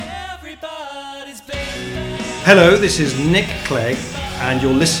Hello, this is Nick Clegg, and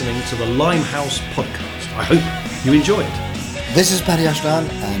you're listening to the Limehouse Podcast. I hope you enjoy it. This is Paddy Ashdown,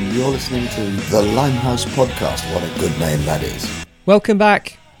 and you're listening to the Limehouse Podcast. What a good name that is. Welcome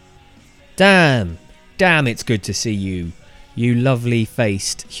back. Damn, it's good to see you. You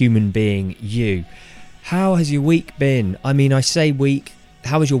lovely-faced human being, you. How has your week been? I mean, I say week.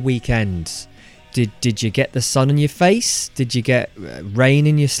 How was your weekend? Did you get the sun on your face? Did you get rain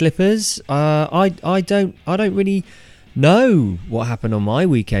in your slippers? I don't really know what happened on my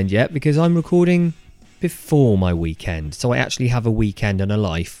weekend yet because I'm recording before my weekend. So I actually have a weekend and a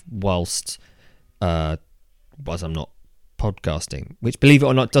life whilst I'm not podcasting, which, believe it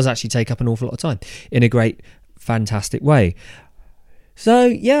or not, does actually take up an awful lot of time in a great, fantastic way. So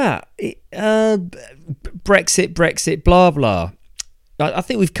yeah, Brexit, blah blah. I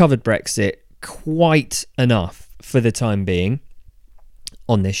think we've covered Brexit quite enough for the time being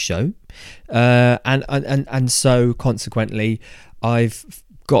on this show, and so consequently, I've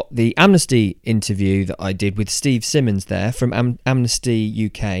got the Amnesty interview that I did with Steve Symonds there from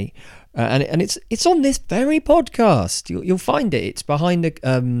Amnesty UK. And it's on this very podcast. You'll find it. It's behind the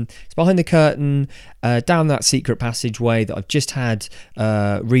curtain, down that secret passageway that I've just had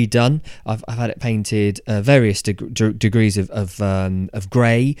redone. I've had it painted various degrees of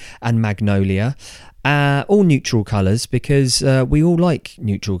grey and magnolia, all neutral colours because we all like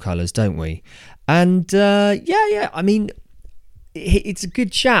neutral colours, don't we? And yeah. I mean, it's a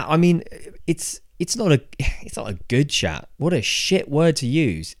good chat. I mean, It's not a good chat. What a shit word to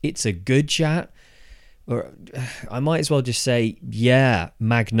use. It's a good chat. Or I might as well just say, yeah,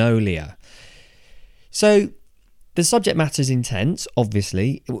 magnolia. So the subject matter is intense,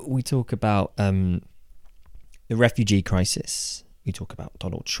 obviously. We talk about the refugee crisis. We talk about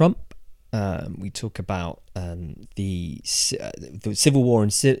Donald Trump. We talk about the civil war in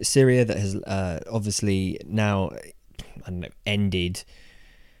Syria that has obviously now, ended.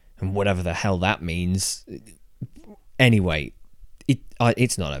 And whatever the hell that means. Anyway,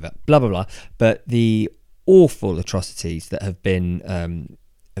 it's not over. Blah, blah, blah. But the awful atrocities that have been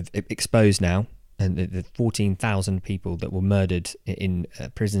exposed now, and the 14,000 people that were murdered in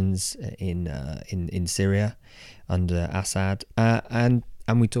prisons in Syria under Assad. And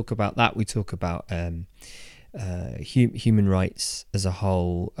we talk about that. We talk about human rights as a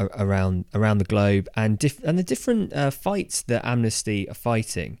whole around the globe, and the different fights that Amnesty are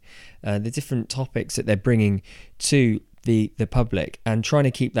fighting, the different topics that they're bringing to the public, and trying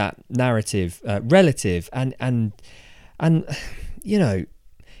to keep that narrative relative and you know,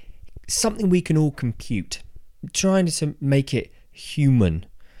 something we can all compute, trying to make it human.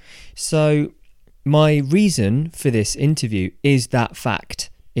 So my reason for this interview is that fact.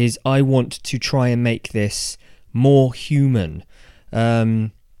 Is I want to try and make this more human.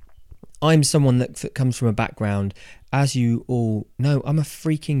 I'm someone that comes from a background, as you all know, I'm a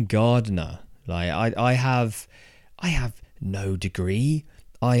freaking gardener. Like I have no degree.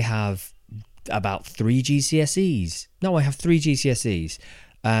 I have about 3 GCSEs. No, I have 3 GCSEs,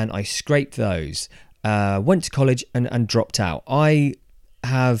 and I scraped those. Went to college and dropped out. I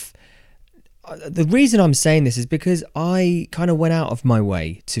have. The reason I'm saying this is because I kind of went out of my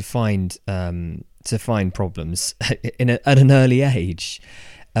way to find problems at an early age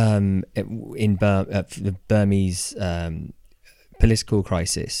in the Burmese political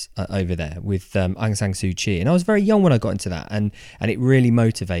crisis over there with Aung San Suu Kyi, and I was very young when I got into that, and it really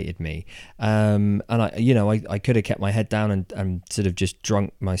motivated me. And I could have kept my head down and sort of just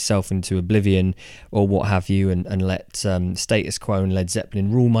drunk myself into oblivion or what have you, and let Status Quo and Led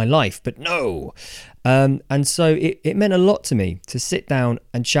Zeppelin rule my life, but no. And so it meant a lot to me to sit down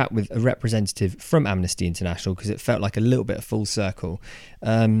and chat with a representative from Amnesty International, because it felt like a little bit of full circle,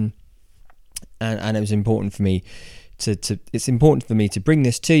 and it was important for me. It's important for me to bring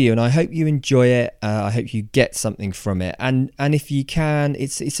this to you, and I hope you enjoy it. I hope you get something from it, and if you can,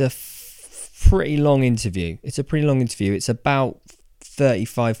 it's a pretty long interview. It's about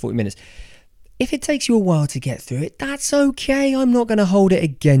 35-40 minutes. If it takes you a while to get through it, that's okay. I'm not going to hold it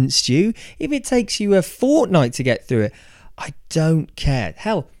against you. If it takes you a fortnight to get through it, I don't care.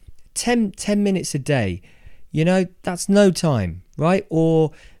 Hell, 10 minutes a day, that's no time, right?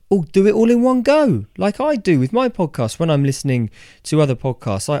 Or do it all in one go, like I do with my podcast. When I'm listening to other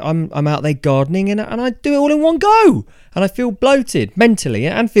podcasts, I'm out there gardening and I do it all in one go, and I feel bloated mentally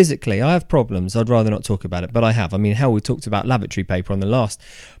and physically. I have problems. I'd rather not talk about it, but I have. I mean, hell, we talked about lavatory paper on the last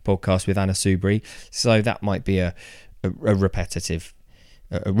podcast with Anna Soubry, so that might be a repetitive,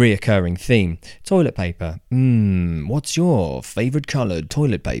 a reoccurring theme. Toilet paper. What's your favourite coloured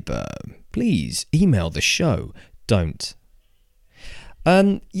toilet paper? Please email the show. Don't.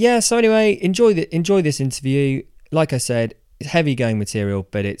 So anyway, enjoy this interview. Like I said, it's heavy going material,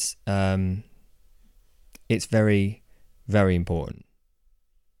 but it's very, very important.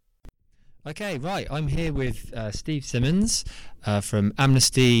 Okay, right. I'm here with Steve Symonds from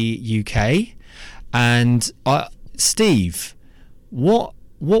Amnesty UK, and Steve, what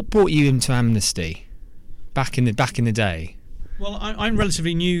brought you into Amnesty back in the day? Well, I'm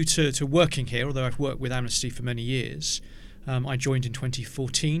relatively new to working here, although I've worked with Amnesty for many years. I joined in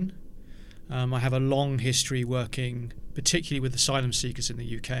 2014. I have a long history working particularly with asylum seekers in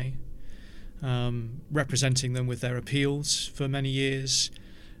the UK, representing them with their appeals for many years,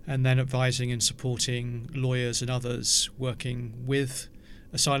 and then advising and supporting lawyers and others working with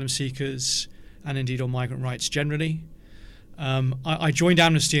asylum seekers and indeed on migrant rights generally. I joined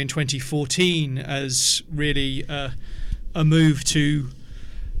Amnesty in 2014 as really a move to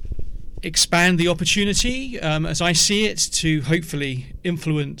expand the opportunity, as I see it, to hopefully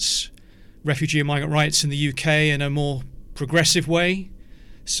influence refugee and migrant rights in the UK in a more progressive way.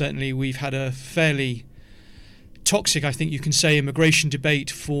 Certainly we've had a fairly toxic, I think you can say, immigration debate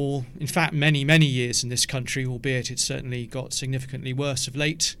for, in fact, many, many years in this country, albeit it's certainly got significantly worse of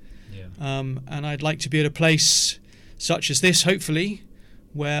late. Yeah. And I'd like to be at a place such as this, hopefully,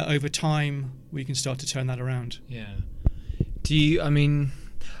 where over time we can start to turn that around. Yeah.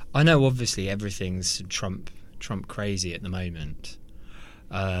 I know obviously everything's Trump crazy at the moment,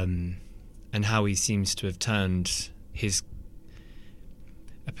 and how he seems to have turned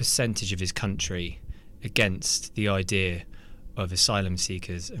a percentage of his country against the idea of asylum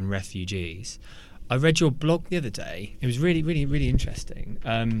seekers and refugees. I read your blog the other day. It was really, really, really interesting,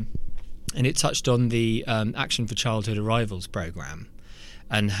 and it touched on the Action for Childhood Arrivals programme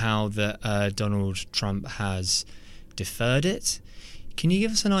and how that Donald Trump has deferred it. Can you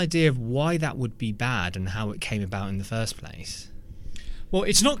give us an idea of why that would be bad and how it came about in the first place? Well,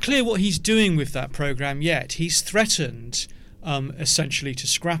 it's not clear what he's doing with that programme yet. He's threatened essentially to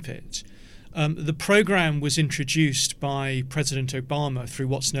scrap it. The programme was introduced by President Obama through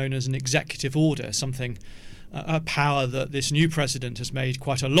what's known as an executive order, a power that this new president has made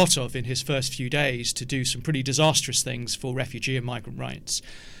quite a lot of in his first few days to do some pretty disastrous things for refugee and migrant rights.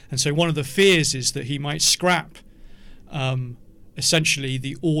 And so one of the fears is that he might scrap essentially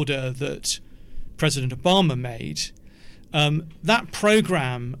the order that President Obama made. That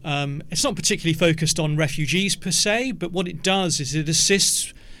programme, it's not particularly focused on refugees per se, but what it does is it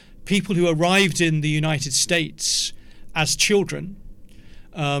assists people who arrived in the United States as children,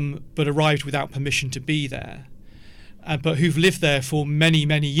 but arrived without permission to be there, but who've lived there for many,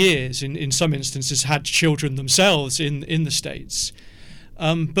 many years, in some instances had children themselves in the States,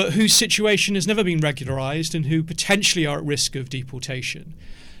 but whose situation has never been regularised and who potentially are at risk of deportation.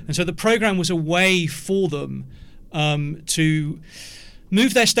 And so the programme was a way for them to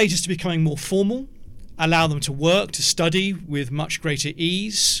move their status to becoming more formal, allow them to work, to study with much greater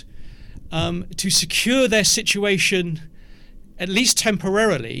ease, to secure their situation, at least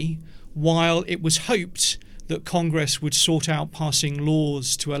temporarily, while it was hoped that Congress would sort out passing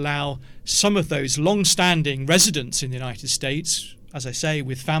laws to allow some of those long-standing residents in the United States, as I say,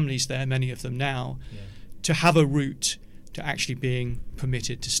 with families there, many of them now, to have a route to actually being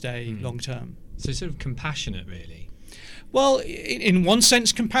permitted to stay long-term. So sort of compassionate, really. Well, in one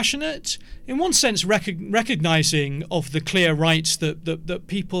sense compassionate, in one sense recognising of the clear rights that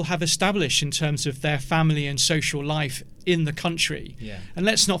people have established in terms of their family and social life in the country. Yeah. And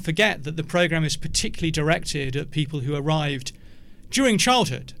let's not forget that the programme is particularly directed at people who arrived during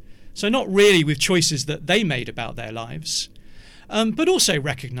childhood, so not really with choices that they made about their lives, but also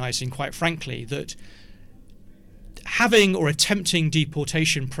recognising, quite frankly, that having or attempting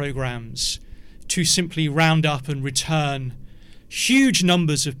deportation programmes to simply round up and return huge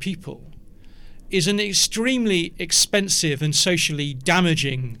numbers of people is an extremely expensive and socially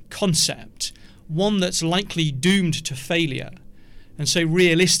damaging concept, one that's likely doomed to failure. And so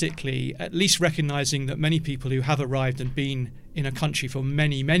realistically, at least recognising that many people who have arrived and been in a country for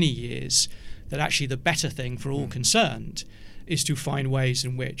many, many years, that actually the better thing for all concerned is to find ways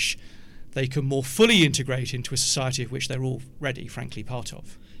in which they can more fully integrate into a society of which they're already, frankly, part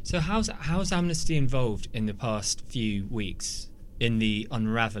of. So how's Amnesty involved in the past few weeks in the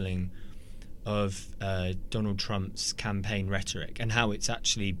unravelling of Donald Trump's campaign rhetoric and how it's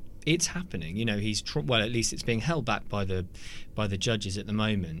happening? You know, at least it's being held back by the judges at the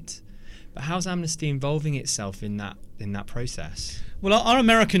moment. But how's Amnesty involving itself in that process? Well, our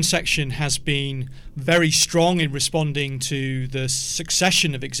American section has been very strong in responding to the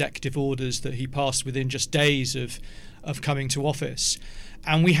succession of executive orders that he passed within just days of coming to office.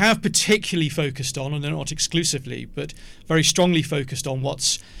 And we have particularly focused on, and not exclusively, but very strongly focused on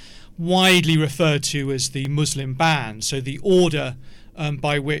what's widely referred to as the Muslim ban. So the order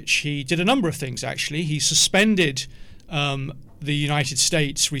by which he did a number of things, actually. He suspended the United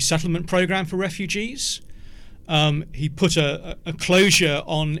States resettlement program for refugees. He put a closure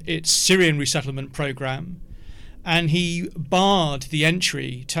on its Syrian resettlement program. And he barred the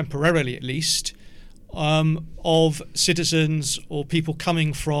entry, temporarily at least, of citizens or people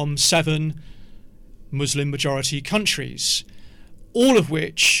coming from 7 Muslim-majority countries, all of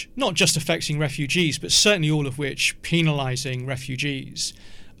which, not just affecting refugees, but certainly all of which penalising refugees,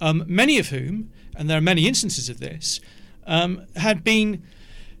 many of whom, and there are many instances of this, had been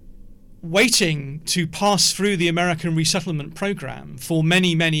waiting to pass through the American resettlement program for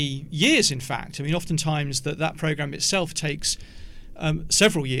many, many years, in fact. I mean, oftentimes that program itself takes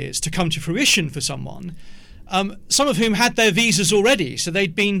several years to come to fruition for someone, some of whom had their visas already. So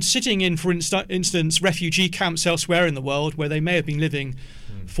they'd been sitting in, for instance, refugee camps elsewhere in the world where they may have been living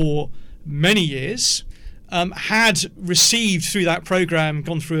for many years, had received through that program,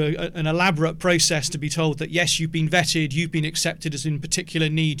 gone through an elaborate process to be told that, yes, you've been vetted, you've been accepted as in particular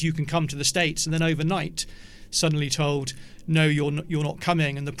need, you can come to the States, and then overnight suddenly told, no, you're not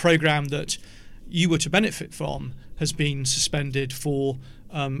coming, and the program that you were to benefit from has been suspended for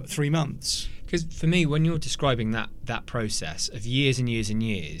 3 months. Because for me, when you're describing that process of years and years and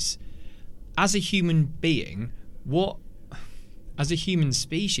years, as a human being, as a human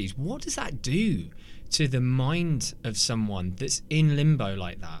species, what does that do to the mind of someone that's in limbo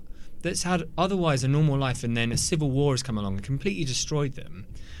like that, that's had otherwise a normal life, and then a civil war has come along and completely destroyed them,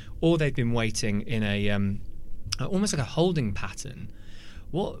 or they've been waiting in a almost like a holding pattern?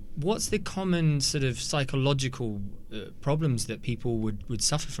 What's the common sort of psychological problems that people would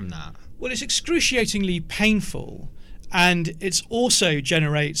suffer from that? Well, it's excruciatingly painful, and it also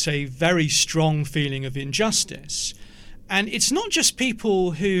generates a very strong feeling of injustice. And it's not just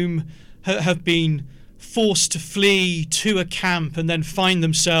people whom have been forced to flee to a camp and then find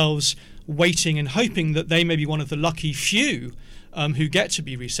themselves waiting and hoping that they may be one of the lucky few who get to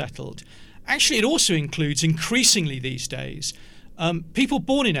be resettled. Actually, it also includes, increasingly these days, people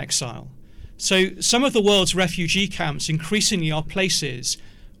born in exile. So some of the world's refugee camps increasingly are places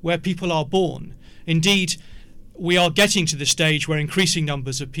where people are born. Indeed, we are getting to the stage where increasing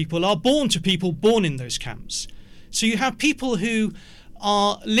numbers of people are born to people born in those camps. So you have people who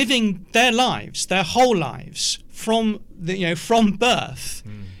are living their lives, their whole lives, from birth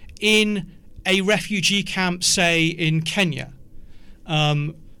in a refugee camp, say in Kenya.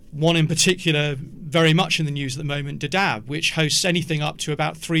 One in particular, very much in the news at the moment, Dadaab, which hosts anything up to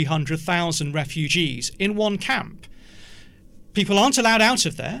about 300,000 refugees in one camp. People aren't allowed out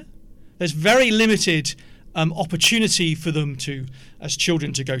of there. There's very limited opportunity for them as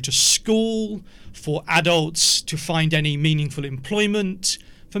children to go to school, for adults to find any meaningful employment.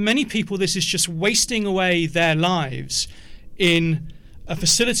 For many people, this is just wasting away their lives in a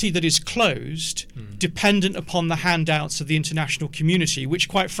facility that is closed, dependent upon the handouts of the international community, which,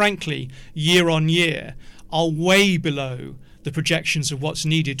 quite frankly, year on year, are way below the projections of what's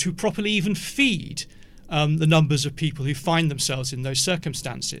needed to properly even feed the numbers of people who find themselves in those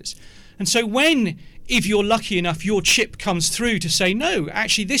circumstances. And so if you're lucky enough, your chip comes through to say, no,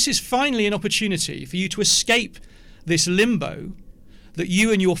 actually, this is finally an opportunity for you to escape this limbo that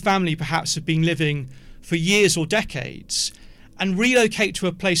you and your family perhaps have been living for years or decades, and relocate to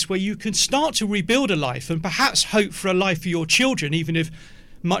a place where you can start to rebuild a life and perhaps hope for a life for your children, even if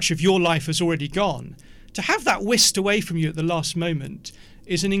much of your life has already gone. To have that whisked away from you at the last moment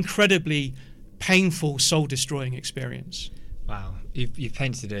is an incredibly painful, soul-destroying experience. Wow, you've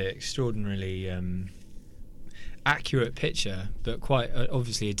painted an extraordinarily accurate picture, but quite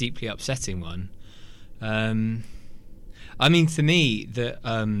obviously a deeply upsetting one. I mean, for me, the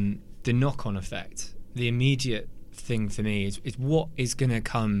knock-on effect, the immediate thing for me is what is going to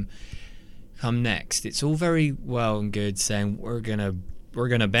come next. It's all very well and good saying we're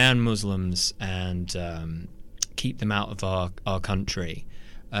gonna ban Muslims and keep them out of our country.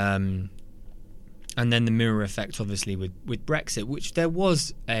 And then the mirror effect, obviously, with Brexit, which there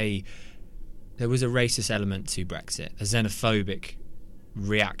was a racist element to Brexit, a xenophobic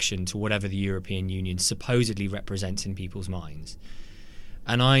reaction to whatever the European Union supposedly represents in people's minds.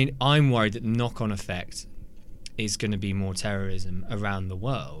 And I'm worried that the knock-on effect is going to be more terrorism around the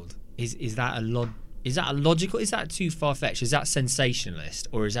world. Is that logical? Is that too far-fetched? Is that sensationalist,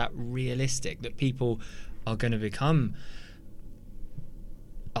 or is that realistic that people are going to become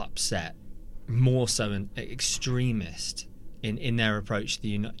upset, more so an extremist in their approach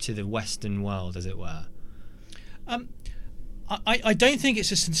to the Western world, as it were? I don't think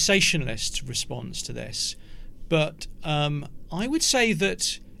it's a sensationalist response to this, but I would say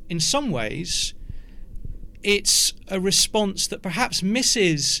that in some ways it's a response that perhaps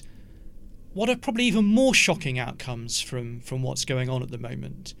misses what are probably even more shocking outcomes from what's going on at the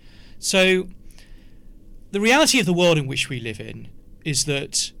moment. So the reality of the world in which we live in is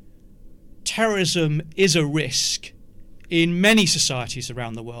that terrorism is a risk in many societies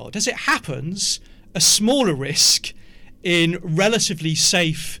around the world. As it happens, a smaller risk in relatively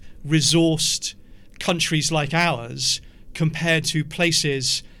safe, resourced countries like ours compared to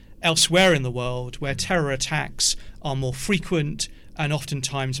places elsewhere in the world where terror attacks are more frequent and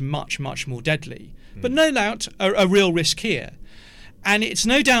oftentimes much, much more deadly. But no doubt a real risk here. And it's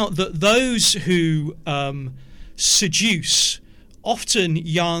no doubt that those who seduce often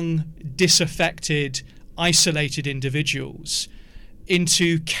young, disaffected, isolated individuals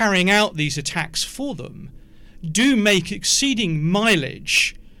into carrying out these attacks for them do make exceeding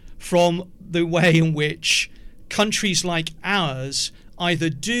mileage from the way in which countries like ours either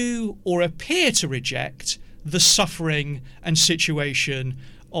do or appear to reject the suffering and situation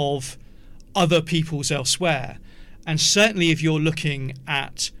of other peoples elsewhere. And certainly if you're looking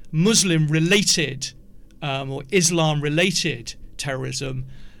at Muslim-related or Islam-related terrorism,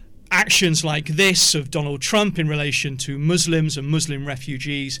 actions like this of Donald Trump in relation to Muslims and Muslim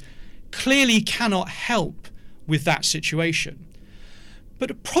refugees clearly cannot help with that situation.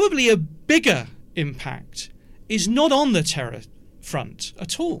 But probably a bigger impact is not on the terror front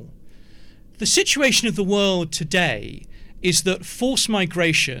at all. The situation of the world today is that forced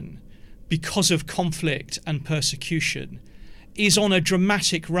migration, because of conflict and persecution, is on a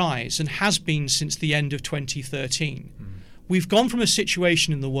dramatic rise and has been since the end of 2013. We've gone from a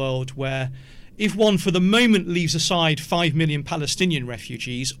situation in the world where, if one for the moment leaves aside 5 million Palestinian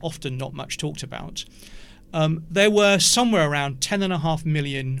refugees, often not much talked about, there were somewhere around 10.5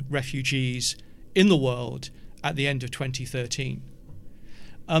 million refugees in the world at the end of 2013.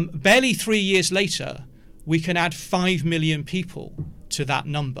 Barely 3 years later, we can add 5 million people to that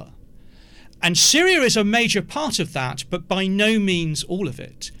number. And Syria is a major part of that, but by no means all of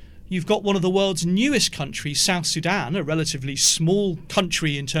it. You've got one of the world's newest countries, South Sudan, a relatively small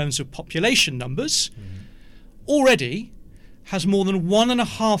country in terms of population numbers, already has more than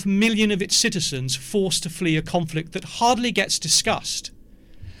 1.5 million of its citizens forced to flee a conflict that hardly gets discussed.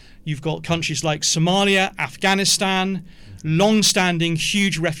 You've got countries like Somalia, Afghanistan, long-standing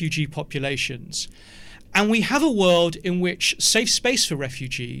huge refugee populations. And we have a world in which safe space for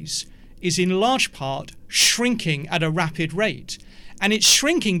refugees is in large part shrinking at a rapid rate. And it's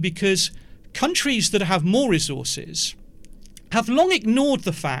shrinking because countries that have more resources have long ignored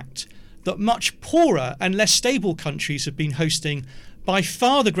the fact that much poorer and less stable countries have been hosting by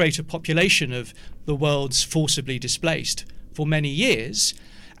far the greater population of the world's forcibly displaced for many years,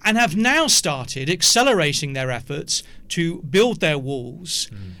 and have now started accelerating their efforts to build their walls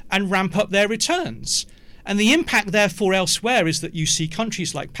and ramp up their returns. And the impact, therefore, elsewhere is that you see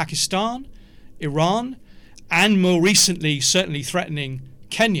countries like Pakistan, Iran, and more recently, certainly threatening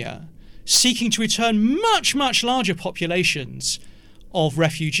Kenya, seeking to return much, much larger populations of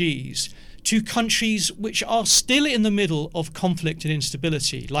refugees to countries which are still in the middle of conflict and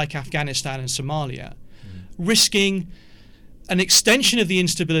instability, like Afghanistan and Somalia, risking an extension of the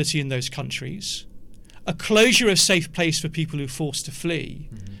instability in those countries, a closure of safe place for people who are forced to flee,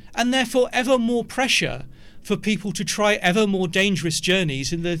 and therefore ever more pressure for people to try ever more dangerous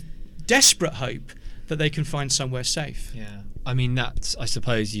journeys in the desperate hope that they can find somewhere safe. Yeah, I mean, that's, I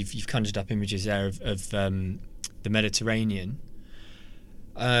suppose you've conjured up images there of the Mediterranean.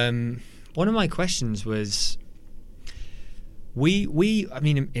 One of my questions was, I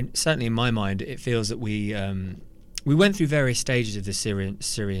mean, certainly in my mind, it feels that we went through various stages of the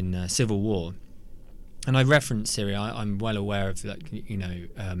Syrian civil war, and I referenced Syria. I'm well aware of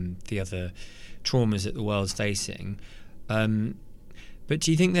the other traumas that the world's facing. But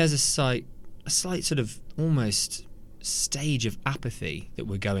do you think there's a slight sort of almost stage of apathy that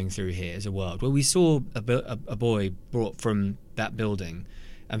we're going through here as a world, where we saw a boy brought from that building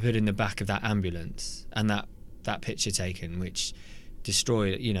and put in the back of that ambulance, and that picture taken, which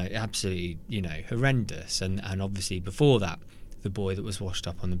destroyed, absolutely, horrendous, and obviously before that, the boy that was washed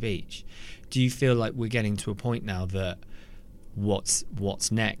up on the beach. Do you feel like we're getting to a point now that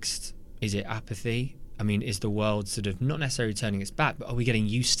what's next? Is it apathy? I mean, is the world sort of not necessarily turning its back, but are we getting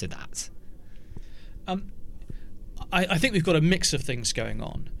used to that? I think we've got a mix of things going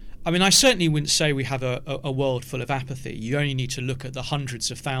on. I mean, I certainly wouldn't say we have a world full of apathy. You only need to look at the hundreds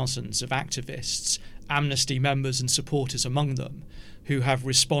of thousands of activists, Amnesty members and supporters among them, who have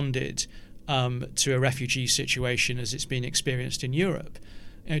responded to a refugee situation as it's been experienced in Europe,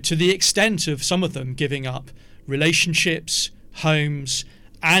 to the extent of some of them giving up relationships, homes,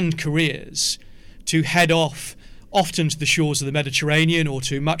 and careers to head off, often to the shores of the Mediterranean or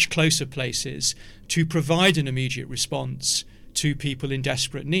to much closer places, to provide an immediate response to people in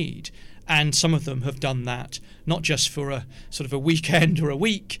desperate need. And some of them have done that not just for a sort of a weekend or a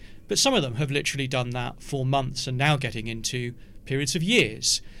week, but some of them have literally done that for months and now getting into periods of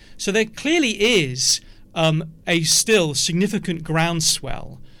years. So there clearly is a still significant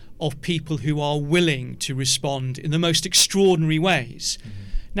groundswell of people who are willing to respond in the most extraordinary ways. Mm-hmm.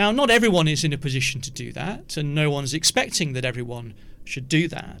 Now, not everyone is in a position to do that, and no one's expecting that everyone should do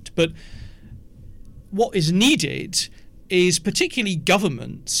that. But what is needed is particularly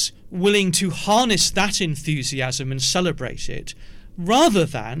governments willing to harness that enthusiasm and celebrate it, rather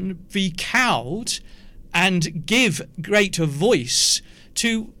than be cowed and give greater voice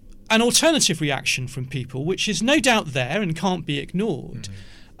to an alternative reaction from people, which is no doubt there and can't be ignored,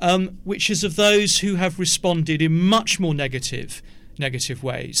 which is of those who have responded in much more negative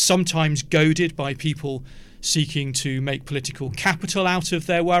ways, sometimes goaded by people seeking to make political capital out of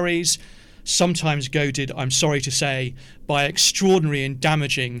their worries, sometimes goaded, I'm sorry to say, by extraordinary and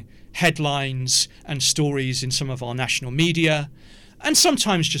damaging headlines and stories in some of our national media, and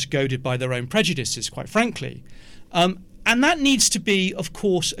sometimes just goaded by their own prejudices, quite frankly. And that needs to be, of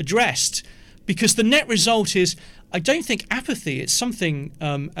course, addressed, because the net result is, I don't think apathy, it's something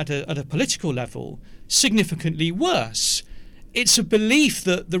at a political level significantly worse. It's a belief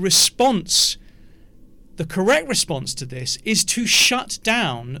that the correct response to this is to shut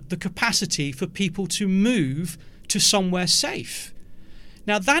down the capacity for people to move to somewhere safe.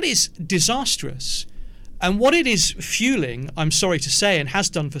 Now, that is disastrous. And what it is fueling, I'm sorry to say, and has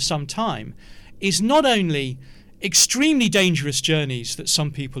done for some time, is not only extremely dangerous journeys that some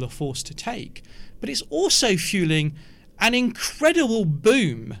people are forced to take, but it's also fueling an incredible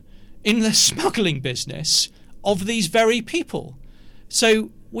boom in the smuggling business of these very people. So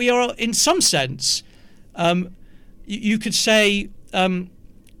we are, in some sense, you could say,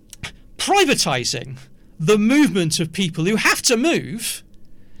 privatizing the movement of people who have to move,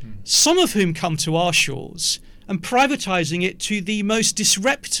 some of whom come to our shores, and privatizing it to the most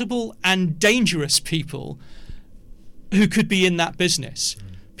disreputable and dangerous people who could be in that business.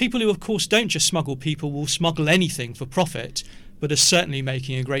 People who, of course, don't just smuggle people, will smuggle anything for profit, but are certainly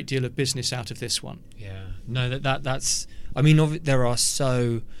making a great deal of business out of this one. Yeah, no, that's. I mean, there are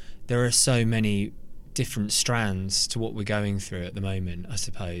so many different strands to what we're going through at the moment. I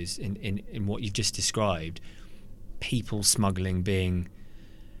suppose in what you've just described, people smuggling being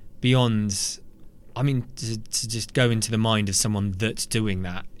beyond. I mean, to just go into the mind of someone that's doing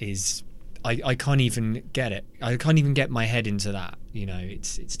that is. I can't even get it. I can't even get my head into that. You know,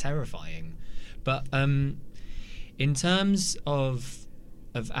 it's terrifying. But in terms of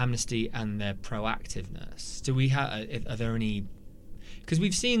Amnesty and their proactiveness, do we are there any? Because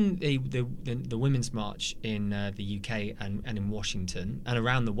we've seen the Women's March in the UK and in Washington and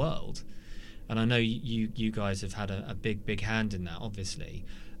around the world, and I know you guys have had a big hand in that. Obviously,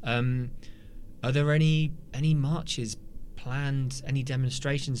 are there any marches planned, any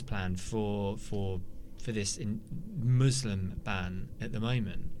demonstrations planned for this Muslim ban at the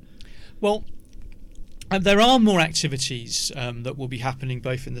moment? Well, there are more activities that will be happening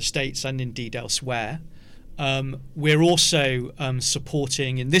both in the States and indeed elsewhere. We're also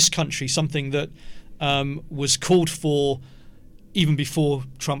supporting in this country something that was called for even before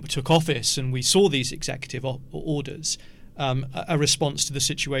Trump took office, and we saw these executive orders, a response to the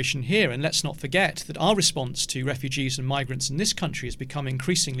situation here. And let's not forget that our response to refugees and migrants in this country has become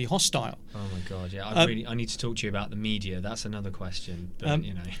increasingly hostile. Oh my God, yeah. I need to talk to you about the media. That's another question. But,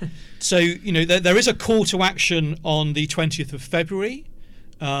 So, there is a call to action on the 20th of February,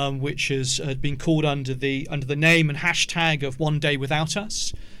 which has been called under the name and hashtag of One Day Without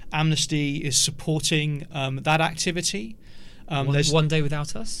Us. Amnesty is supporting that activity. One Day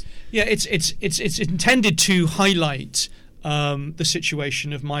Without Us? Yeah, it's intended to highlight the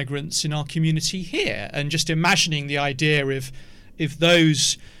situation of migrants in our community here, and just imagining the idea if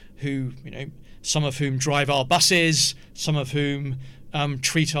those who, some of whom drive our buses, some of whom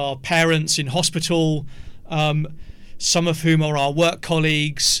treat our parents in hospital, some of whom are our work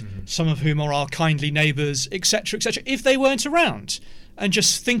colleagues, some of whom are our kindly neighbours, etc., if they weren't around, and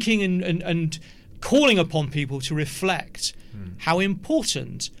just thinking and calling upon people to reflect how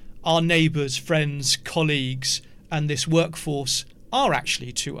important our neighbours, friends, colleagues, and this workforce are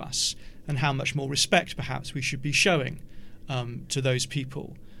actually to us, and how much more respect perhaps we should be showing to those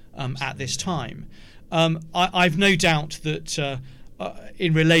people at this time. I've no doubt that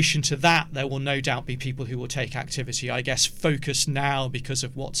in relation to that, there will no doubt be people who will take activity, I guess, focused now because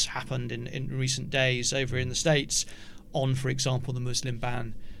of what's happened in recent days over in the States on, for example, the Muslim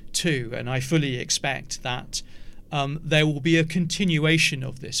ban too. And I fully expect that there will be a continuation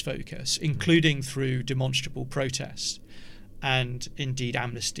of this focus, including through demonstrable protest. And indeed,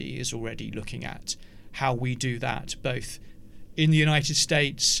 Amnesty is already looking at how we do that, both in the United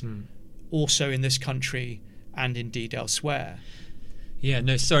States, also in this country, and indeed elsewhere. Yeah,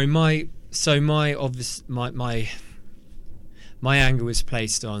 no, sorry. My anger was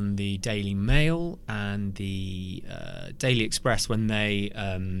placed on the Daily Mail and the Daily Express when they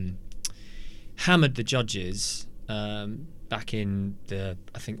hammered the judges back in the,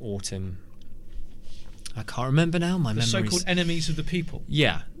 I think, autumn. I can't remember now. My memory. The so-called enemies of the people.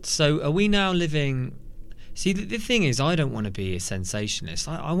 Yeah. So are we now living? See, the thing is, I don't want to be a sensationalist.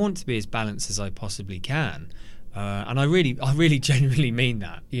 I want to be as balanced as I possibly can. And I really genuinely mean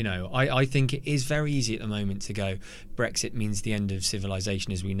that. You know, I think it is very easy at the moment to go, Brexit means the end of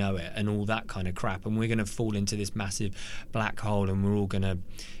civilization as we know it and all that kind of crap, and we're going to fall into this massive black hole and we're all going to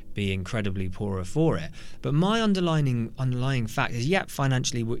be incredibly poorer for it. But my underlying fact is, yeah,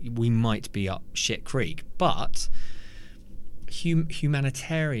 financially we might be up shit creek, but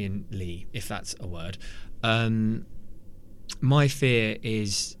humanitarianly, if that's a word, my fear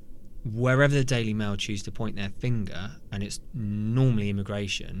is wherever the Daily Mail choose to point their finger, and it's normally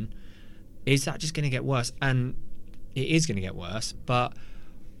immigration, is that just going to get worse? And it is going to get worse, but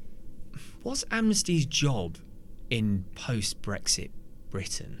what's Amnesty's job in post-Brexit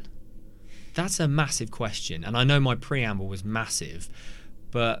Britain? That's a massive question, and I know my preamble was massive,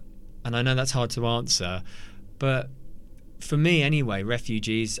 and I know that's hard to answer, but for me anyway,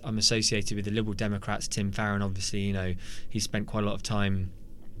 refugees, I'm associated with the Liberal Democrats. Tim Farron, obviously, you know, he spent quite a lot of time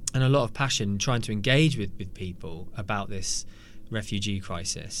and a lot of passion trying to engage with people about this refugee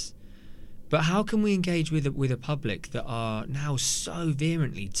crisis. But how can we engage with a public that are now so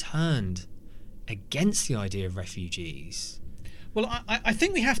vehemently turned against the idea of refugees? Well, I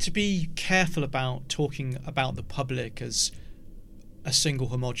think we have to be careful about talking about the public as a single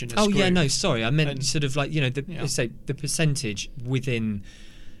homogenous group. Yeah, no, sorry. I meant sort of like, you know, let's say the percentage within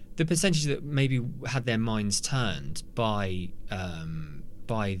the percentage that maybe had their minds turned by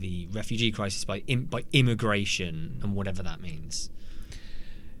the refugee crisis, by immigration and whatever that means.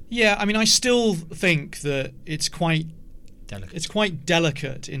 Yeah, I mean, I still think that it's quite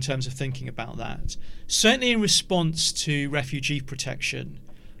delicate in terms of thinking about that. Certainly in response to refugee protection,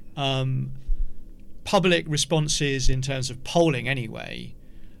 public responses in terms of polling anyway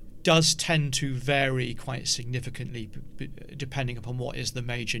does tend to vary quite significantly depending upon what is the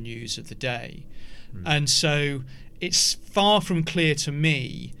major news of the day. And so it's far from clear to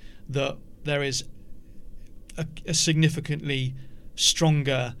me that there is a significantly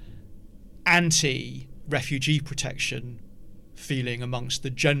stronger anti-refugee protection feeling amongst the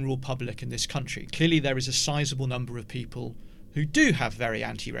general public in this country. Clearly there is a sizable number of people who do have very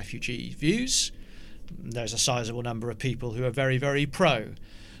anti-refugee views. There's a sizable number of people who are very, very pro.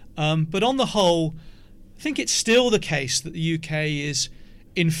 But on the whole, I think it's still the case that the UK is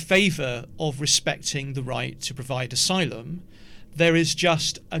in favour of respecting the right to provide asylum. There is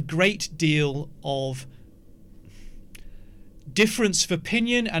just a great deal of difference of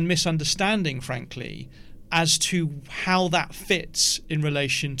opinion and misunderstanding, frankly, as to how that fits in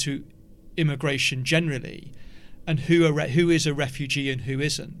relation to immigration generally, and who is a refugee and who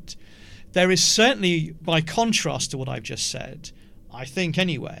isn't. There is certainly, by contrast to what I've just said, I think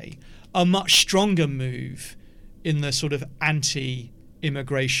anyway, a much stronger move in the sort of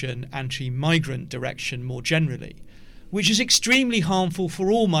anti-immigration, anti-migrant direction more generally, which is extremely harmful for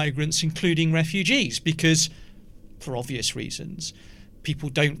all migrants, including refugees, because, for obvious reasons, people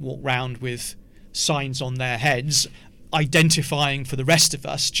don't walk round with signs on their heads identifying for the rest of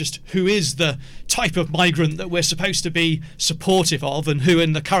us just who is the type of migrant that we're supposed to be supportive of and who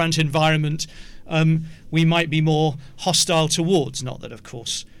in the current environment we might be more hostile towards. Not that, of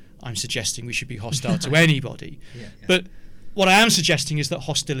course, I'm suggesting we should be hostile to anybody. Yeah. But what I am suggesting is that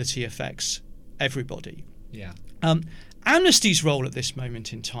hostility affects everybody. Yeah. Amnesty's role at this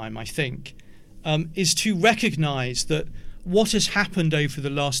moment in time, I think, is to recognise that what has happened over the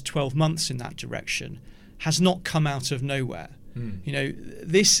last 12 months in that direction has not come out of nowhere. You know,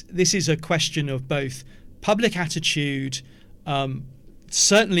 this is a question of both public attitude,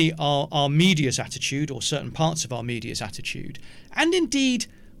 certainly our media's attitude, or certain parts of our media's attitude, and indeed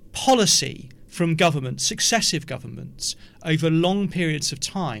policy from governments, successive governments, over long periods of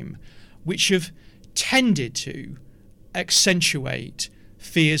time, which have tended to accentuate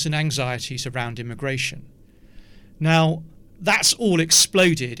fears and anxieties around immigration. Now, That's all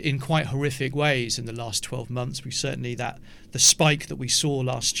exploded in quite horrific ways in the last 12 months. We certainly the spike that we saw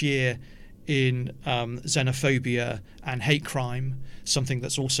last year in xenophobia and hate crime, something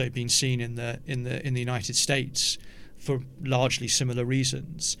that's also been seen in the United States for largely similar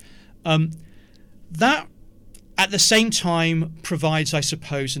reasons. That at the same time provides, I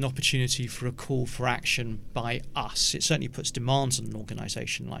suppose, an opportunity for a call for action by us. It certainly puts demands on an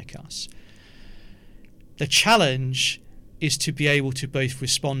organisation like us. The challenge is to be able to both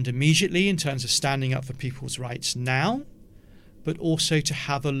respond immediately in terms of standing up for people's rights now, but also to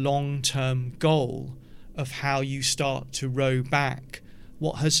have a long-term goal of how you start to row back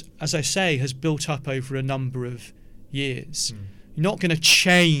what has, as I say, has built up over a number of years. You're not going to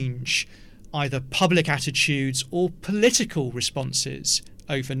change either public attitudes or political responses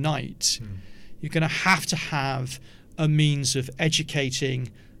overnight. You're going to have a means of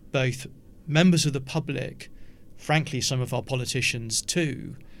educating both members of the public, frankly some of our politicians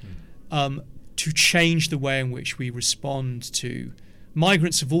too, to change the way in which we respond to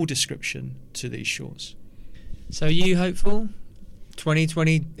migrants of all description to these shores. So are you hopeful?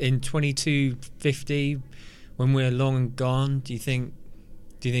 2020, in 2250, when we're long and gone, do you think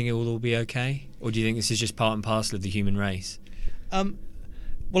it will all be okay, or do you think this is just part and parcel of the human race?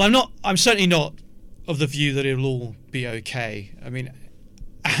 Well, I'm certainly not of the view that it'll all be okay. I mean,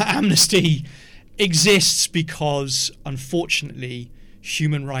 Amnesty exists because, unfortunately,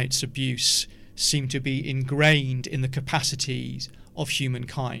 human rights abuse seem to be ingrained in the capacities of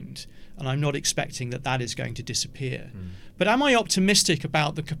humankind, and I'm not expecting that is going to disappear. But am I optimistic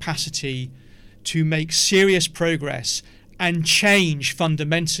about the capacity to make serious progress and change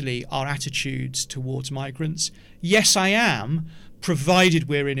fundamentally our attitudes towards migrants? Yes, I am, provided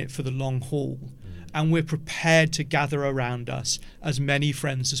we're in it for the long haul and we're prepared to gather around us as many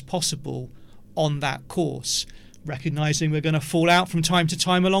friends as possible on that course, recognising we're going to fall out from time to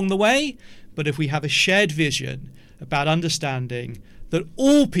time along the way. But if we have a shared vision about understanding that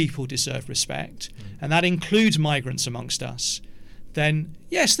all people deserve respect, and that includes migrants amongst us, then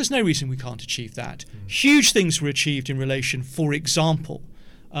yes, there's no reason we can't achieve that. Huge things were achieved in relation, for example,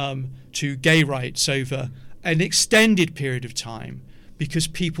 to gay rights over an extended period of time because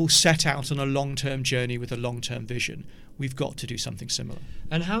people set out on a long-term journey with a long-term vision. We've got to do something similar.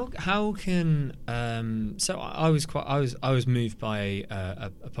 And how can so I was moved by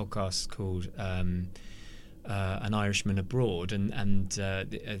a podcast called An Irishman Abroad, and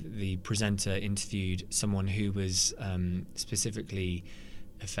the presenter interviewed someone who was specifically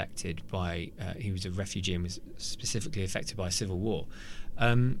affected by he was a refugee and was specifically affected by a civil war.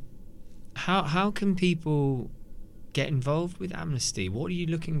 How can people get involved with Amnesty? What are you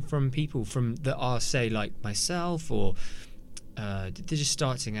looking from people that are, say, like myself, or they're just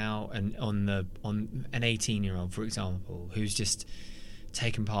starting out and on an 18-year-old, for example, who's just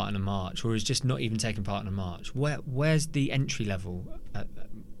taken part in a march, or is just not even taken part in a march? Where's the entry level, I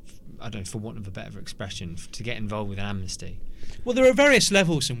don't know, for want of a better expression, to get involved with Amnesty? Well, there are various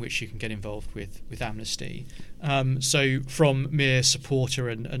levels in which you can get involved with Amnesty. So from mere supporter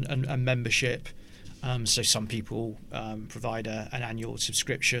and membership. So some people provide an annual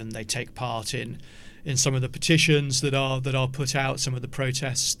subscription. They take part in some of the petitions that are put out, some of the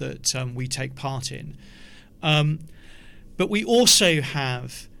protests that we take part in. But we also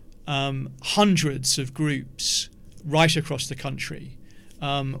have hundreds of groups right across the country.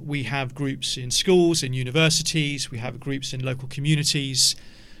 We have groups in schools, in universities. We have groups in local communities.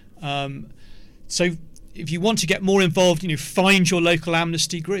 So if you want to get more involved, find your local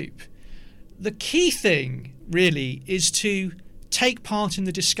Amnesty group. The key thing really is to take part in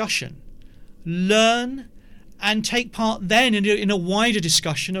the discussion, learn, and take part then in a wider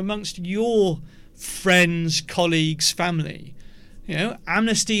discussion amongst your friends, colleagues, family.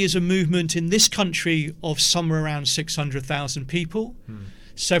 Amnesty is a movement in this country of somewhere around 600,000 people,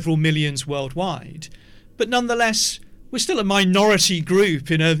 several millions worldwide, but nonetheless we're still a minority group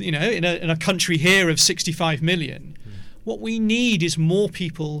in a country here of 65 million. What we need is more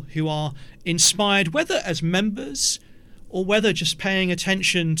people who are inspired, whether as members or whether just paying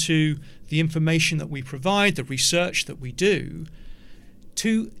attention to the information that we provide, the research that we do,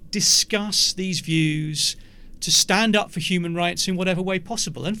 to discuss these views, to stand up for human rights in whatever way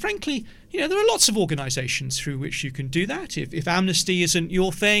possible. And frankly, there are lots of organisations through which you can do that. If Amnesty isn't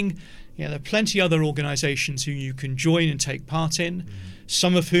your thing, there are plenty other organisations who you can join and take part in,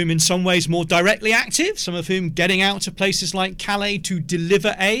 some of whom in some ways more directly active, some of whom getting out to places like Calais to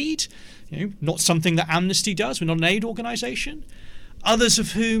deliver aid, not something that Amnesty does. We're not an aid organisation. Others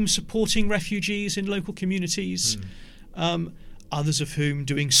of whom supporting refugees in local communities, others of whom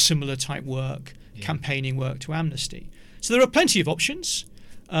doing similar type work, campaigning work to Amnesty. So there are plenty of options,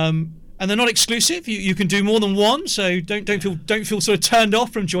 and they're not exclusive. You can do more than one, so don't feel sort of turned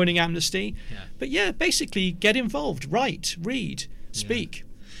off from joining Amnesty. Yeah. But yeah, basically get involved, write, read, speak.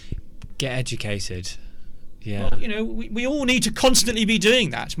 Get educated. Yeah. Well, we all need to constantly be doing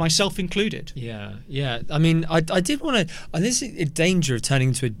that, myself included. Yeah. I mean, I did want to. And this is a danger of turning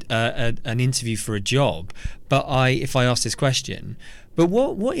into an interview for a job. But if I ask this question, but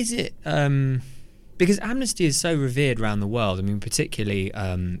what is it? Because Amnesty is so revered around the world. I mean, particularly,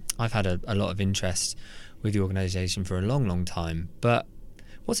 I've had a lot of interest with the organisation for a long, long time. But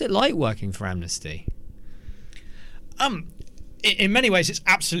what's it like working for Amnesty? In many ways, it's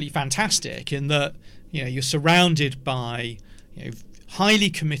absolutely fantastic in that you're surrounded by highly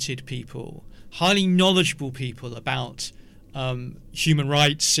committed people, highly knowledgeable people about human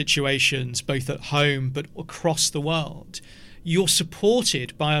rights situations, both at home but across the world. You're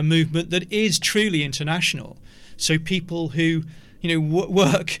supported by a movement that is truly international. So people who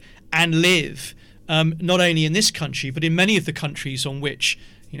work and live not only in this country but in many of the countries on which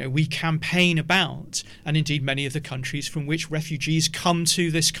we campaign about, and indeed many of the countries from which refugees come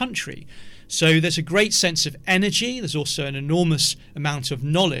to this country. So there's a great sense of energy. There's also an enormous amount of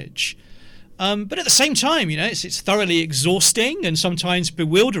knowledge. But at the same time, it's thoroughly exhausting and sometimes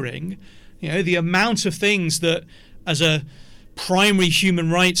bewildering. The amount of things that, as a primary human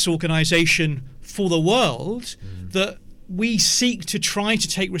rights organisation for the world, that we seek to try to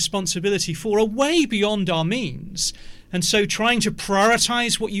take responsibility for are way beyond our means. And so trying to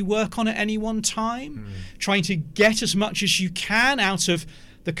prioritise what you work on at any one time, trying to get as much as you can out of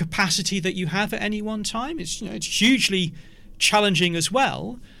the capacity that you have at any one time, it's hugely challenging as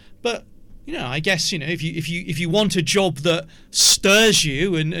well. But I guess if you want a job that stirs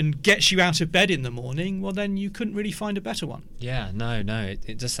you and gets you out of bed in the morning, well then you couldn't really find a better one. Yeah, no,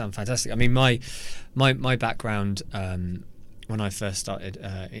 it does sound fantastic. I mean, my background when I first started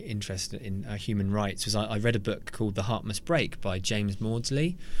interested in human rights was I read a book called The Heart Must Break by James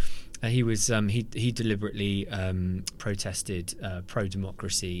Maudsley. He was he deliberately protested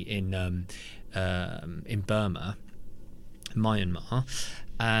pro-democracy in Burma, Myanmar,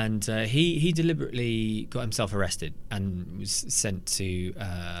 and he deliberately got himself arrested and was sent to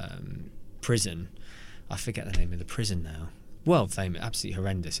prison. I forget the name of the prison now. World famous, absolutely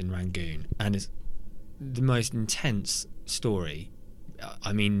horrendous, in Rangoon, and it's the most intense story.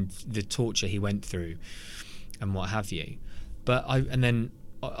 I mean, the torture he went through and what have you. But I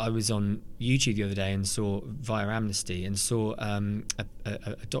was on YouTube the other day and saw via Amnesty and saw a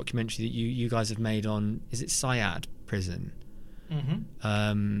documentary that you guys have made on, is it Syad prison?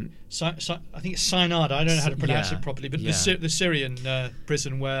 So I think it's Sinad. I don't know how to pronounce it properly, but the Syrian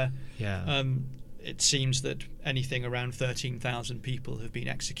prison where it seems that anything around 13,000 people have been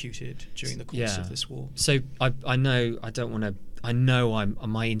executed during the course of this war. So I know I don't want to. I know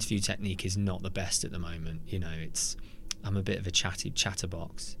my interview technique is not the best at the moment. I'm a bit of a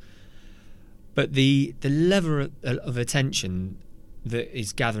chatterbox. But the level of attention that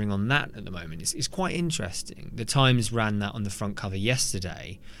is gathering on that at the moment is quite interesting. The Times ran that on the front cover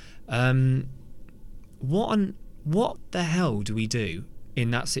yesterday. What the hell do we do in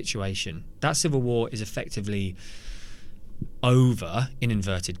that situation? That civil war is effectively over, in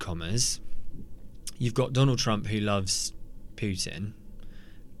inverted commas. You've got Donald Trump, who loves Putin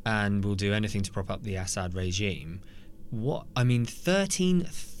and will do anything to prop up the Assad regime.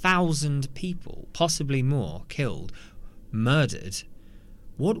 13,000 people, possibly more, killed, murdered.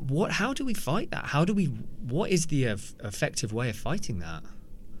 How do we fight that? What is the effective way of fighting that?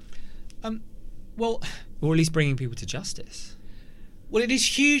 Or at least bringing people to justice. Well, it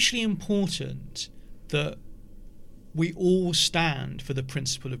is hugely important that we all stand for the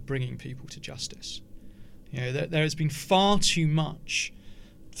principle of bringing people to justice. There has been far too much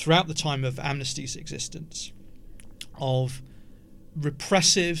throughout the time of Amnesty's existence of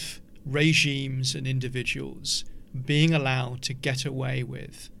repressive regimes and individuals being allowed to get away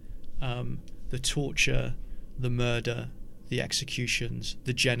with the torture, the murder, the executions,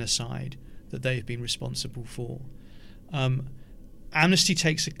 the genocide that they've been responsible for. Amnesty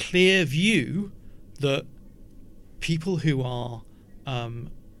takes a clear view that people who are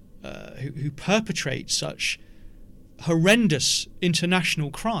who perpetrate such horrendous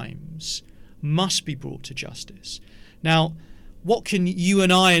international crimes must be brought to justice. Now, what can you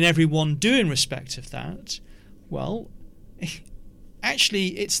and I and everyone do in respect of that? Well, actually,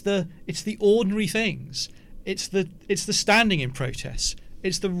 it's the ordinary things. It's the standing in protests.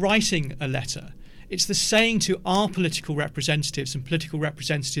 It's the writing a letter. It's the saying to our political representatives and political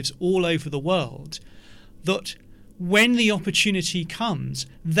representatives all over the world that when the opportunity comes,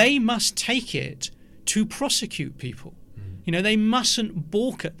 they must take it to prosecute people. They mustn't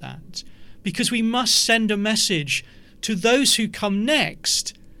balk at that, because we must send a message to those who come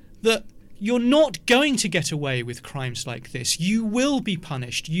next that you're not going to get away with crimes like this. You will be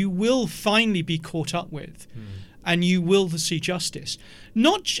punished. You will finally be caught up with, and you will see justice.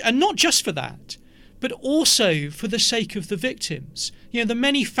 Not just for that, but also for the sake of the victims. The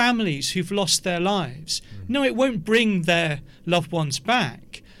many families who've lost their lives. No, it won't bring their loved ones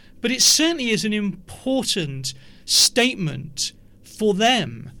back, but it certainly is an important statement for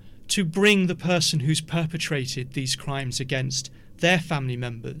them to bring the person who's perpetrated these crimes against their family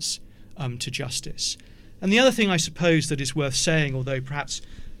members to justice. And the other thing I suppose that is worth saying, although perhaps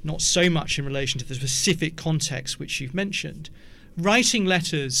not so much in relation to the specific context which you've mentioned, writing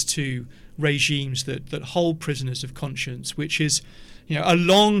letters to regimes that hold prisoners of conscience, which is a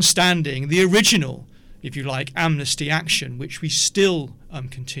long-standing, the original, if you like, amnesty action, which we still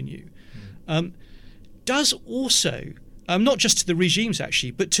continue, does also, not just to the regimes actually,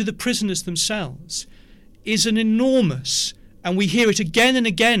 but to the prisoners themselves, is an enormous, and we hear it again and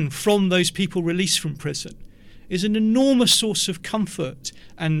again from those people released from prison, is an enormous source of comfort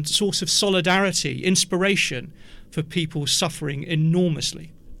and source of solidarity, inspiration for people suffering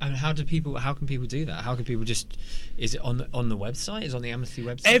enormously. And how can people do that? How can people is it on the website? Is it on the Amnesty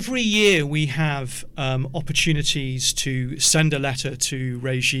website? Every year we have opportunities to send a letter to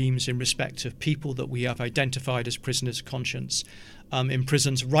regimes in respect of people that we have identified as prisoners of conscience in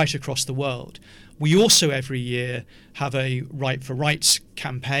prisons right across the world. We also every year have a Right for Rights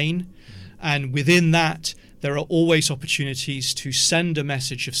campaign, and within that there are always opportunities to send a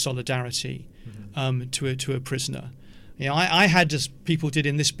message of solidarity to a prisoner. I had, as people did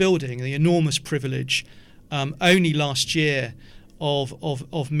in this building, the enormous privilege only last year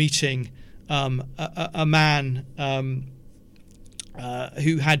of meeting a man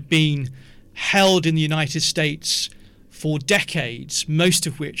who had been held in the United States for decades, most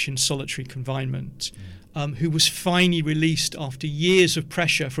of which in solitary confinement, who was finally released after years of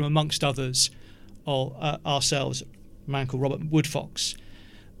pressure from, amongst others, ourselves, a man called Robert Woodfox.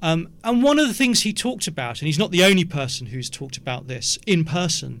 And one of the things he talked about, and he's not the only person who's talked about this in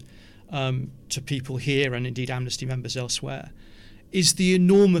person to people here and indeed Amnesty members elsewhere, is the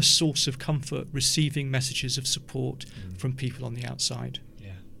enormous source of comfort receiving messages of support from people on the outside.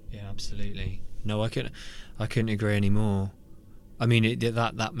 Yeah, absolutely. No, I couldn't agree anymore. I mean,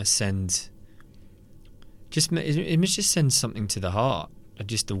 that must send. It must just send something to the heart,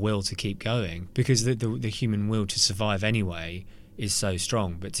 just the will to keep going, because the human will to survive anyway is so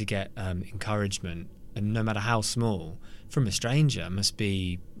strong. But to get encouragement, and no matter how small, from a stranger must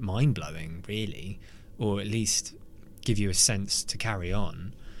be mind blowing, really, or at least give you a sense to carry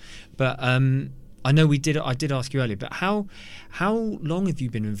on. But I know I did ask you earlier, but how long have you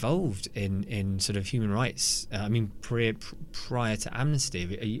been involved in sort of human rights? I mean, prior to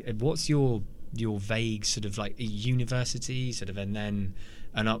Amnesty, what's your vague sort of like university sort of, and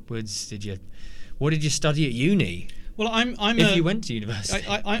upwards? What did you study at uni? Well, you went to university.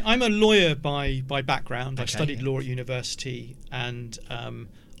 I'm a lawyer by background. Okay. I studied law at university and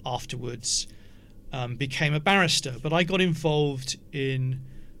afterwards became a barrister. But I got involved in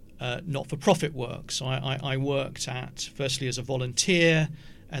not-for-profit work. So I worked firstly as a volunteer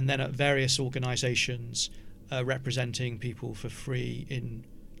and then at various organisations representing people for free in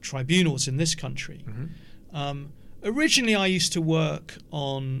tribunals in this country. Mm-hmm. Originally, I used to work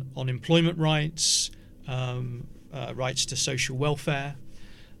on employment rights, rights to social welfare,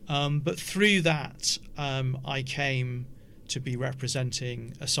 but through that I came to be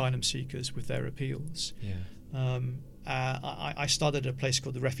representing asylum seekers with their appeals. Yeah. I started at a place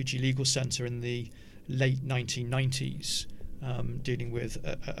called the Refugee Legal Centre in the late 1990s, dealing with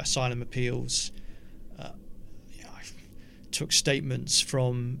asylum appeals. I took statements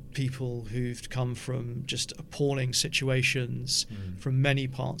from people who've come from just appalling situations from many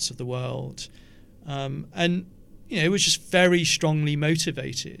parts of the world, and it was just very strongly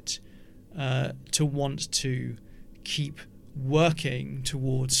motivated to want to keep working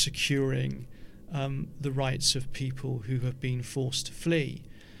towards securing the rights of people who have been forced to flee.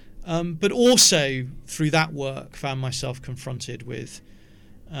 But also through that work found myself confronted with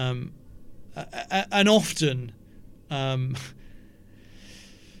an often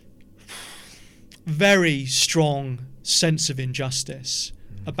very strong sense of injustice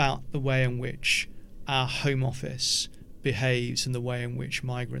about the way in which our Home Office behaves and the way in which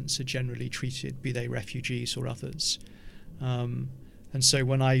migrants are generally treated, be they refugees or others. And so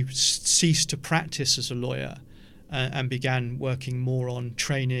when I ceased to practice as a lawyer and began working more on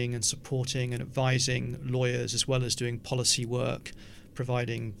training and supporting and advising lawyers, as well as doing policy work,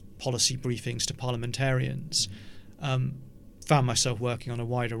 providing policy briefings to parliamentarians, found myself working on a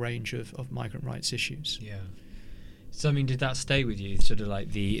wider range of migrant rights issues. Yeah. So, I mean, did that stay with you, sort of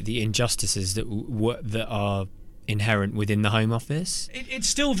like the injustices that are inherent within the Home Office? It's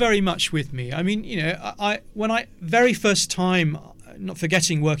still very much with me. I mean, when I very first time, not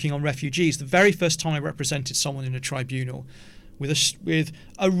forgetting working on refugees, the very first time I represented someone in a tribunal with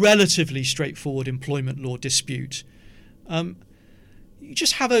a relatively straightforward employment law dispute, you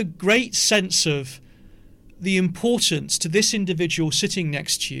just have a great sense of the importance to this individual sitting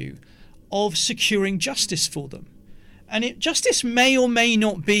next to you of securing justice for them. And justice may or may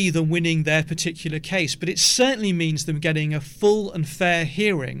not be them winning their particular case, but it certainly means them getting a full and fair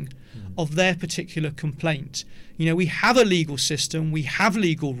hearing of their particular complaint. We have a legal system, we have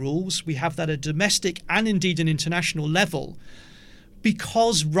legal rules, we have that at a domestic and indeed an international level,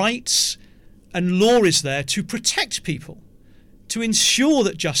 because rights and law is there to protect people, to ensure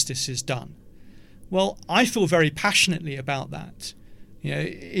that justice is done. Well, I feel very passionately about that,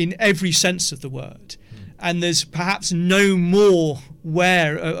 in every sense of the word. And there's perhaps no more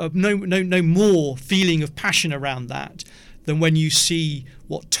no more feeling of passion around that than when you see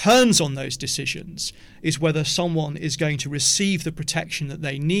what turns on those decisions is whether someone is going to receive the protection that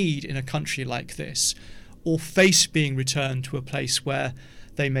they need in a country like this, or face being returned to a place where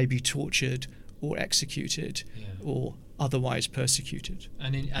they may be tortured or executed or otherwise persecuted.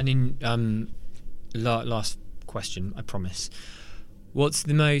 Last question, I promise. What's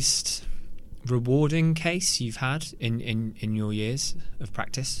the most rewarding case you've had in your years of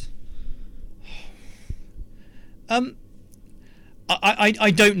practice? I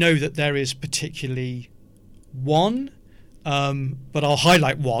don't know that there is particularly one, but I'll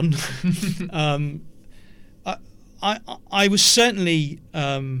highlight one. I was certainly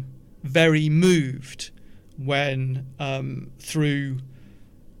very moved when through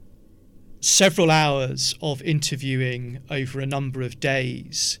several hours of interviewing over a number of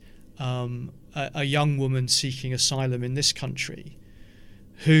days a young woman seeking asylum in this country,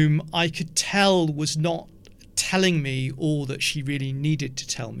 whom I could tell was not telling me all that she really needed to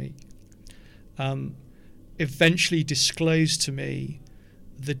tell me, eventually disclosed to me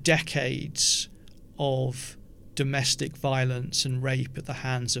the decades of domestic violence and rape at the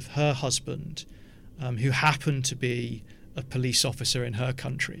hands of her husband, who happened to be a police officer in her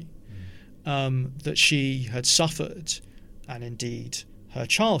country, that she had suffered, and indeed her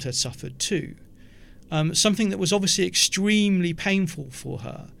child had suffered too. Something that was obviously extremely painful for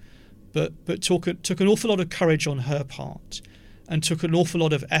her, but took an awful lot of courage on her part, and took an awful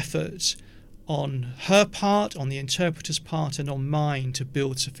lot of effort on her part, on the interpreter's part, and on mine to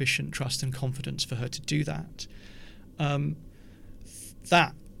build sufficient trust and confidence for her to do that.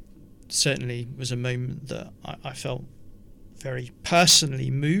 That certainly was a moment that I felt very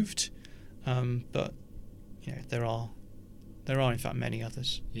personally moved, but there are in fact many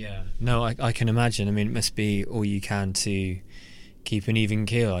others. Yeah, no, I can imagine. I mean, it must be all you can to keep an even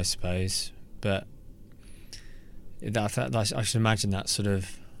keel, I suppose. But I should imagine that sort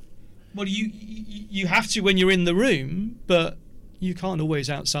of. Well, you have to when you're in the room, but you can't always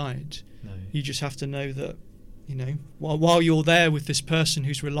outside. No. You just have to know that, while you're there with this person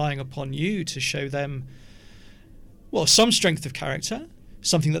who's relying upon you to show them, well, some strength of character,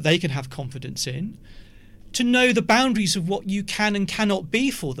 something that they can have confidence in, to know the boundaries of what you can and cannot be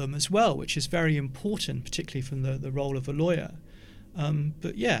for them as well, which is very important, particularly from the role of a lawyer.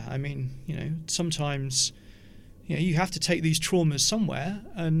 But yeah, I mean, sometimes, you have to take these traumas somewhere,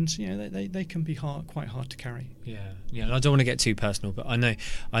 and they can be quite hard to carry. Yeah. And I don't want to get too personal, but I know,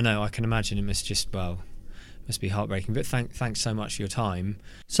 I can imagine it must be heartbreaking. But thanks so much for your time.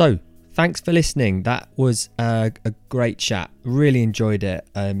 So, thanks for listening. That was a great chat. Really enjoyed it.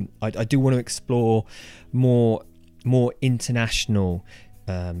 I do want to explore more international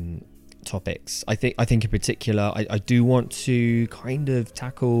topics. I think in particular, I do want to kind of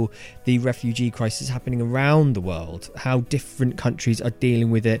tackle the refugee crisis happening around the world, how different countries are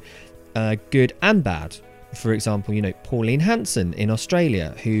dealing with it, good and bad. For example, Pauline Hanson in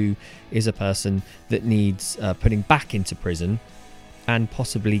Australia, who is a person that needs putting back into prison and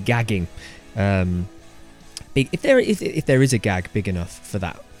possibly gagging. If there is a gag big enough for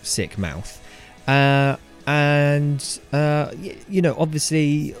that sick mouth.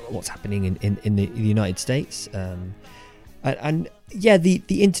 Obviously what's happening in the United States, the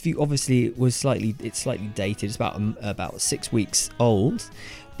interview obviously was slightly dated. It's about 6 weeks old,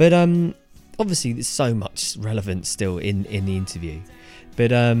 but obviously there's so much relevance still in the interview.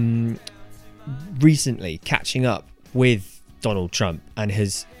 But recently catching up with Donald Trump and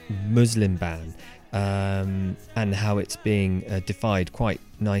his Muslim ban, and how it's being defied quite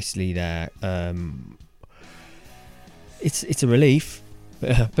nicely there. it's a relief.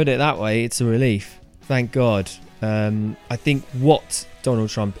 Put it that way, it's a relief. Thank God. I think what Donald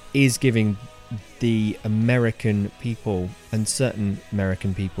Trump is giving the American people and certain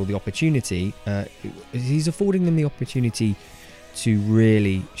American people the opportunity, he's affording them the opportunity to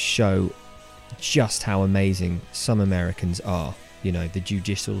really show just how amazing some Americans are. You know, the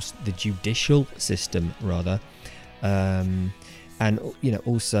judicial system rather, and you know,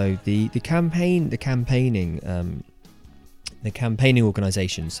 also the campaigning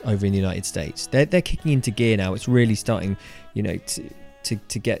organisations over in the United States. They're kicking into gear now. It's really starting, you know, to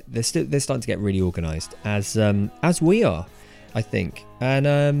get they're starting to get really organised as we are, I think.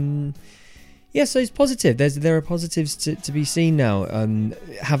 And yeah, so it's positive. There are positives to be seen now.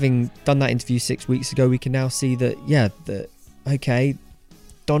 Having done that interview 6 weeks ago, we can now see that okay,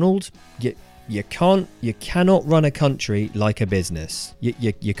 Donald, you cannot run a country like a business.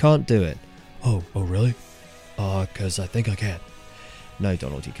 You can't do it. Oh really? Because I think I can. No,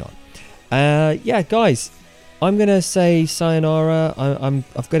 Donald, you can't. Yeah, guys, I'm gonna say sayonara. I'm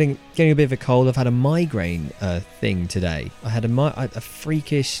getting a bit of a cold. I've had a migraine thing today. I had a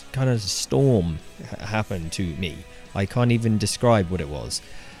freakish kind of storm happen to me. I can't even describe what it was.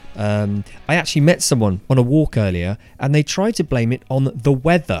 I actually met someone on a walk earlier, and they tried to blame it on the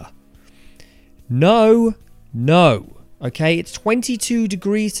weather. No. Okay, it's 22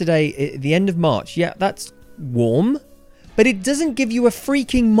 degrees today at the end of March. Yeah, that's warm, but it doesn't give you a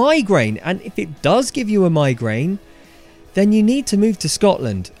freaking migraine. And if it does give you a migraine, then you need to move to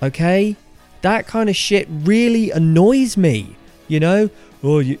Scotland, okay? That kind of shit really annoys me, you know?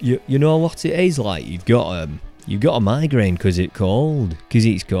 Oh, you know what it is like? You've got a migraine because it's cold.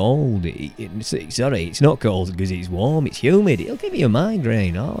 Sorry, it's not cold because it's warm. It's humid. It'll give you a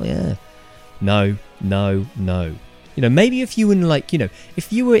migraine. Oh yeah. No. You know, maybe if you were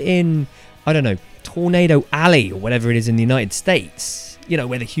if you were in, I don't know, Tornado Alley or whatever it is in the United States, you know,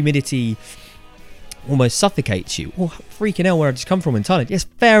 where the humidity almost suffocates you. Oh, freaking hell, where I just come from in Thailand. Yes,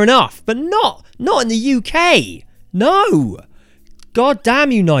 fair enough, but not in the UK. No. God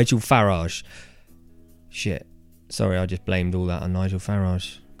damn you, Nigel Farage. Shit. Sorry, I just blamed all that on Nigel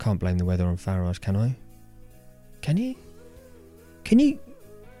Farage. Can't blame the weather on Farage, can I? Can you?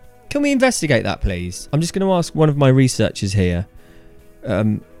 Can we investigate that, please? I'm just going to ask one of my researchers here.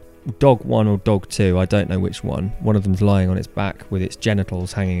 Dog 1 or dog 2, I don't know which one. One of them's lying on its back with its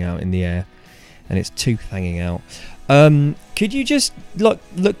genitals hanging out in the air and its tooth hanging out. Could you just look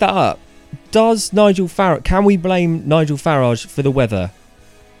that up? Does Nigel Farage... Can we blame Nigel Farage for the weather?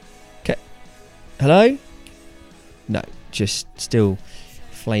 Hello? No, just still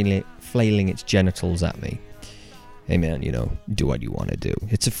flailing its genitals at me. Hey man, you know, do what you want to do.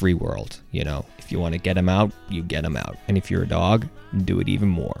 It's a free world, you know. If you want to get them out, you get them out. And if you're a dog, do it even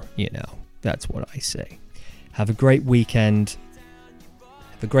more, you know. That's what I say. Have a great weekend.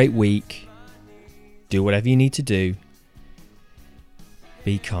 Have a great week. Do whatever you need to do.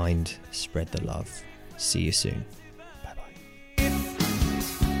 Be kind. Spread the love. See you soon.